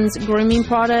men's grooming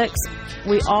products.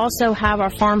 We also have our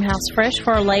Farmhouse Fresh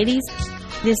for our ladies.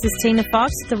 This is Tina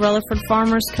Fox, the Rutherford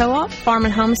Farmers Co-op, Farm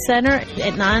and Home Center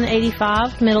at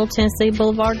 985 Middle Tennessee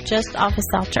Boulevard, just off of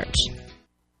South Church.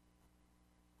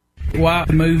 Why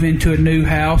move into a new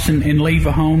house and leave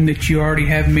a home that you already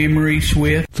have memories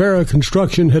with? Farrah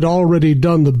Construction had already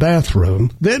done the bathroom.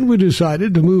 Then we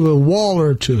decided to move a wall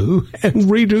or two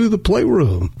and redo the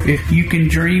playroom. If you can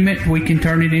dream it, we can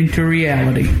turn it into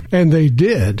reality. And they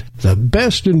did. The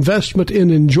best investment in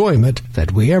enjoyment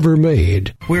that we ever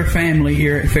made. We're family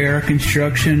here at Farrah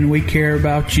Construction. We care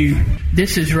about you.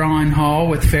 This is Ron Hall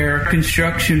with Farrah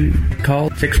Construction. Call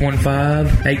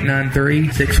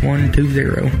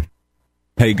 615-893-6120.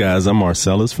 Hey guys, I'm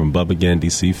Marcellus from Bubba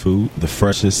Gandy Seafood, the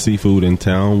freshest seafood in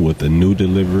town with a new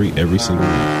delivery every single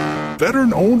week.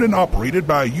 Veteran owned and operated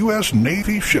by a U.S.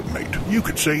 Navy shipmate. You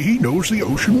could say he knows the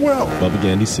ocean well. Bubba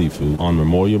Gandy Seafood on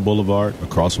Memorial Boulevard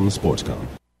across from the Sports Com.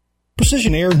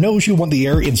 Precision Air knows you want the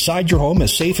air inside your home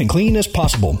as safe and clean as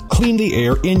possible. Clean the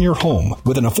air in your home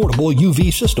with an affordable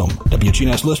UV system.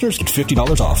 WGNS listeners get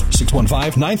 $50 off.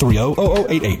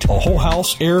 615-930-0088. A whole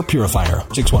house air purifier.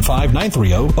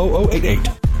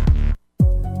 615-930-0088.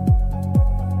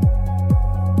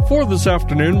 For this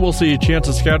afternoon, we'll see a chance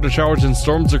of scattered showers and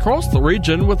storms across the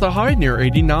region with a high near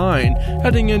 89.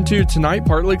 Heading into tonight,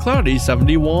 partly cloudy,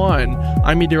 71.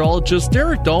 I'm meteorologist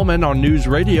Derek Dahlman on News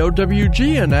Radio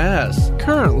WGNS.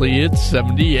 Currently, it's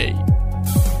 78.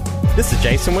 This is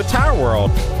Jason with Tire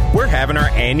World. We're having our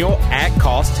annual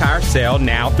at-cost tire sale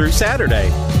now through Saturday.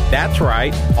 That's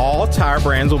right, all tire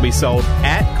brands will be sold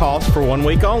at cost for 1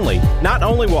 week only. Not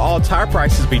only will all tire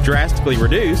prices be drastically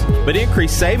reduced, but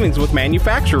increased savings with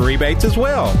manufacturer rebates as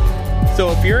well. So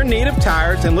if you're in need of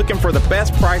tires and looking for the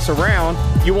best price around,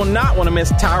 you will not want to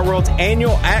miss Tire World's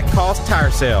annual at-cost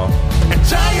tire sale. At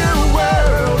Tire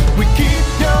World, we keep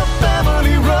your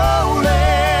family rolling.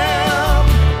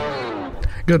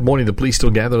 Good morning. The police still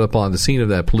gathered up on the scene of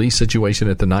that police situation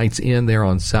at the Knights Inn there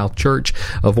on South Church.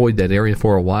 Avoid that area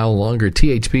for a while longer.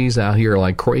 THPs out here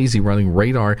like crazy running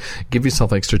radar. Give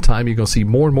yourself extra time. You're going to see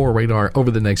more and more radar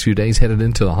over the next few days headed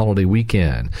into the holiday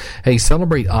weekend. Hey,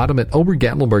 celebrate autumn at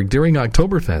Ober-Gatlinburg during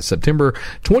Oktoberfest, September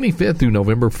 25th through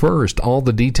November 1st. All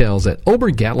the details at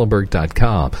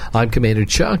obergatlinburg.com. I'm Commander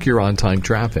Chuck. You're on time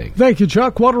traffic. Thank you,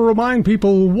 Chuck. Want to remind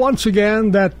people once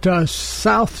again that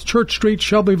South Church Street,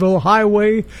 Shelbyville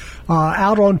Highway,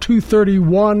 out on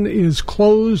 231 is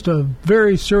closed. A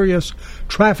very serious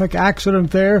traffic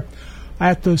accident there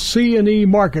at the C&E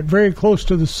Market, very close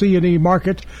to the C&E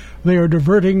Market. They are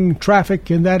diverting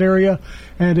traffic in that area,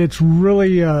 and it's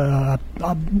really a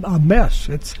mess.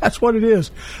 That's what it is.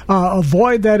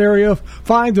 Avoid that area.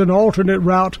 Find an alternate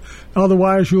route.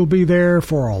 Otherwise, you'll be there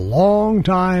for a long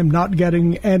time, not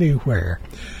getting anywhere.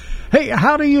 Hey,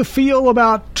 how do you feel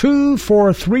about 2 for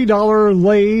 $3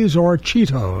 Lay's or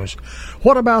Cheetos?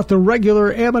 What about the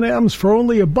regular M&Ms for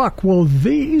only $1? Well,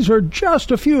 these are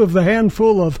just a few of the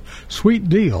handful of sweet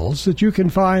deals that you can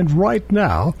find right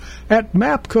now at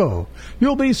MAPCO.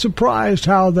 You'll be surprised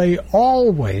how they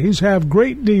always have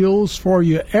great deals for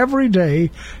you every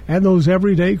day and those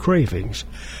everyday cravings.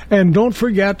 And don't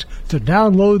forget to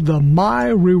download the My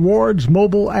Rewards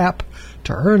mobile app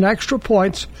to earn extra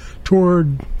points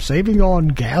toward saving on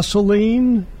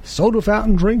gasoline, soda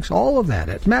fountain drinks, all of that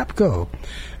at MAPCO.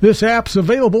 This app's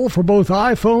available for both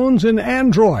iPhones and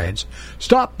Androids.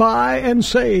 Stop by and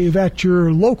save at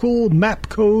your local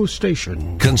MAPCO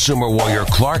station. Consumer warrior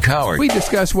Clark Howard. We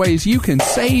discuss ways you can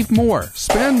save more,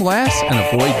 spend less, and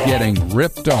avoid getting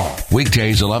ripped off.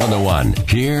 Weekdays 11 to 1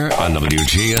 here on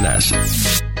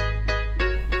WGNS.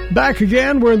 Back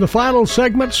again. We're in the final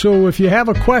segment, so if you have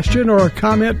a question or a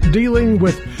comment dealing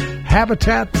with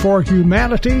Habitat for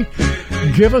Humanity,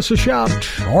 give us a shout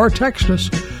or text us.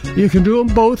 You can do them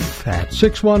both at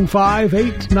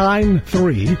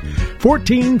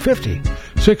 615-893-1450.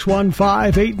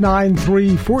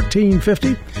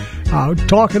 615-893-1450.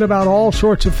 Talking about all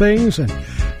sorts of things, and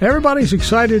everybody's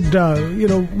excited.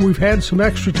 We've had some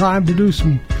extra time to do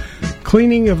some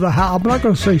cleaning of the house. I'm not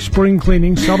going to say spring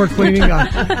cleaning, summer cleaning,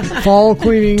 fall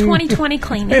cleaning. 2020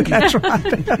 cleaning. That's right.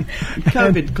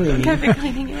 COVID cleaning. COVID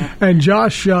cleaning, yeah. And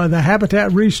Josh, the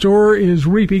Habitat Restore is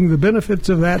reaping the benefits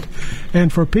of that.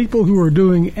 And for people who are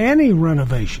doing any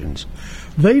renovations,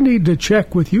 they need to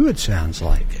check with you, it sounds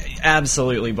like.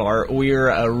 Absolutely, Bart. We're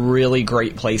a really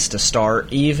great place to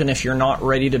start, even if you're not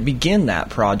ready to begin that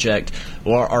project.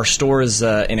 Well, our store is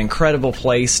an incredible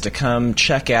place to come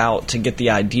check out, to get the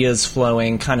ideas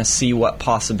flowing, kind of see what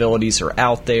possibilities are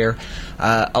out there.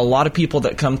 A lot of people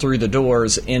that come through the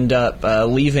doors end up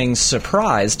leaving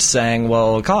surprised, saying,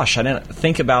 well, gosh, I didn't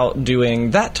think about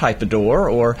doing that type of door,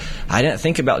 or I didn't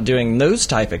think about doing those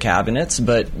type of cabinets,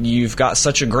 but you've got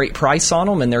such a great price on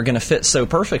them and they're going to fit so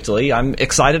perfectly. I'm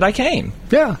excited I came.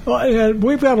 Yeah,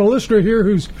 we've got a listener here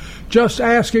who's just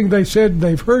asking. They said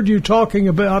they've heard you talking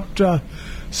about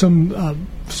some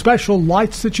special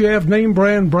lights that you have, name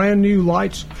brand, brand new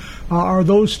lights. Are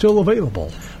those still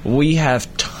available? We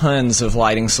have tons of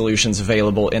lighting solutions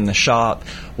available in the shop.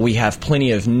 We have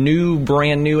plenty of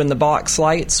brand new in the box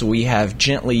lights. We have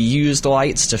gently used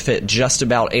lights to fit just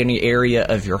about any area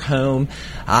of your home.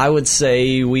 I would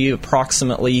say we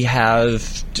approximately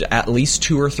have at least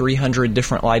 200 or 300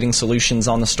 different lighting solutions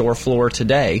on the store floor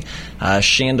today.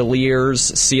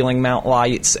 Chandeliers, ceiling mount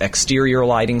lights, exterior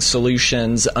lighting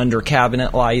solutions, under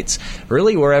cabinet lights.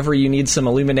 Really, wherever you need some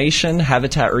illumination,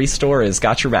 Habitat Restore has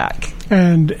got your back.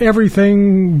 And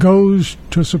everything goes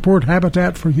to support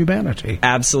Habitat for Humanity.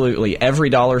 Absolutely. Every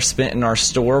dollar spent in our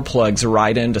store plugs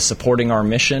right into supporting our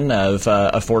mission of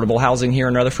affordable housing here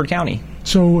in Rutherford County.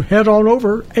 So head on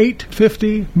over,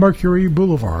 850 Mercury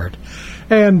Boulevard.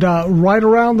 And right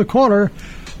around the corner,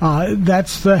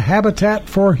 that's the Habitat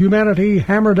for Humanity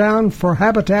Hammer Down for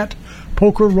Habitat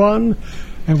Poker Run.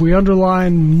 And we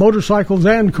underline motorcycles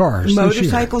and cars.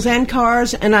 Motorcycles and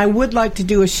cars. And I would like to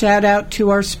do a shout out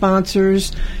to our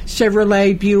sponsors.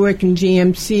 Chevrolet, Buick, and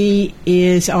GMC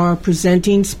is our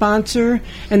presenting sponsor.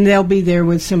 And they'll be there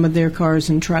with some of their cars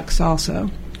and trucks also.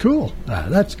 Cool.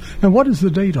 And what is the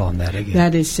date on that again?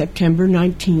 That is September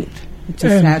 19th. It's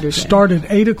a Saturday. Start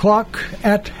at 8 o'clock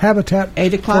at Habitat.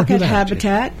 8 o'clock at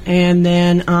Habitat. And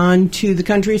then on to the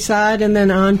countryside. And then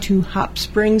on to Hop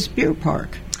Springs Beer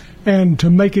Park. And to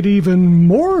make it even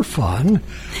more fun,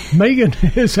 Megan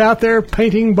is out there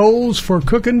painting bowls for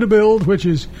Cookin' to Build, which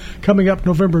is coming up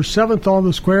November 7th on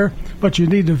the square. But you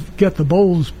need to get the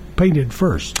bowls painted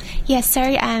first. Yes, sir.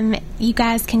 You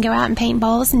guys can go out and paint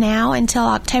bowls now until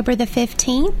October the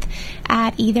 15th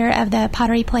at either of the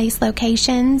Pottery Place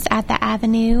locations at the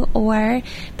Avenue or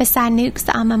beside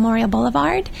Nukes on Memorial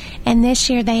Boulevard. And this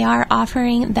year they are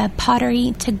offering the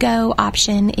Pottery to Go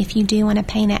option if you do want to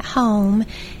paint at home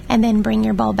and then bring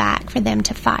your bowl back for them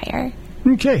to fire.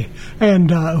 Okay.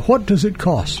 And what does it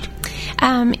cost?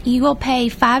 You will pay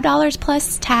 $5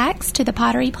 plus tax to the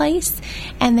Pottery Place,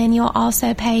 and then you'll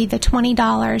also pay the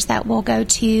 $20 that will go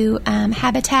to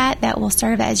Habitat that will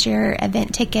serve as your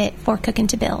event ticket for Cookin'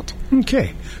 to Build.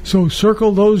 Okay. So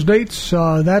circle those dates.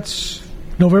 That's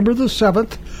November the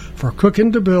 7th for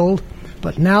Cookin' to Build,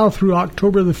 but now through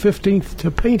October the 15th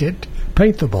to paint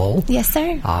the bowl. Yes,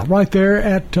 sir. Right there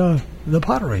at the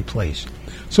Pottery Place.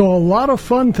 So a lot of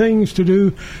fun things to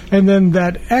do. And then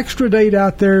that extra date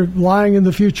out there lying in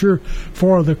the future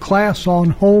for the class on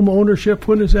home ownership.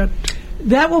 When is that?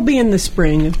 That will be in the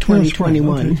spring of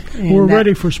 2021. Okay. We're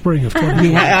ready for spring of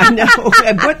 2021. Yeah,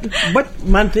 I know. What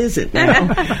month is it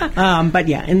now? But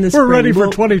yeah, in the spring. We're ready for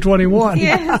 2021.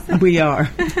 Yes, we are.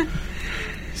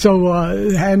 So,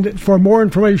 and for more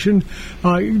information,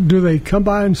 do they come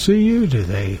by and see you? Do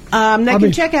they? They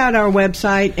can check out our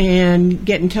website and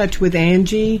get in touch with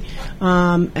Angie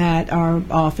at our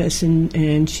office,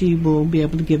 and she will be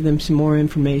able to give them some more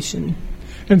information.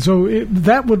 And so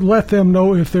that would let them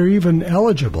know if they're even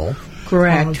eligible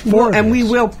Correct. for And we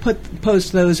this. will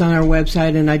post those on our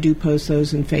website, and I do post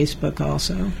those in Facebook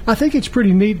also. I think it's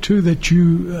pretty neat too that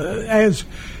you,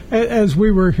 as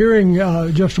we were hearing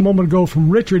just a moment ago from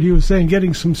Richard, he was saying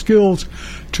getting some skills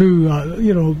to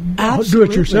do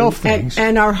it yourself things.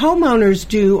 And our homeowners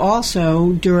do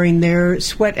also during their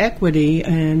sweat equity,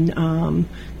 and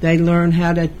they learn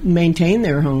how to maintain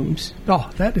their homes. Oh,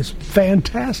 that is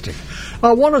fantastic.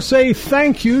 I want to say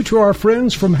thank you to our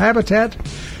friends from Habitat,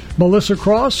 Melissa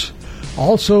Cross,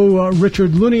 also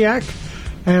Richard Luniak,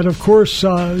 and of course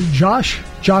Josh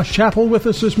Chappell with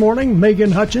us this morning,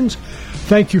 Megan Hutchins.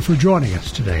 Thank you for joining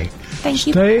us today. Thank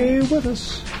you. Stay with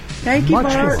us. Thank you,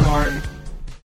 Much Bart. more.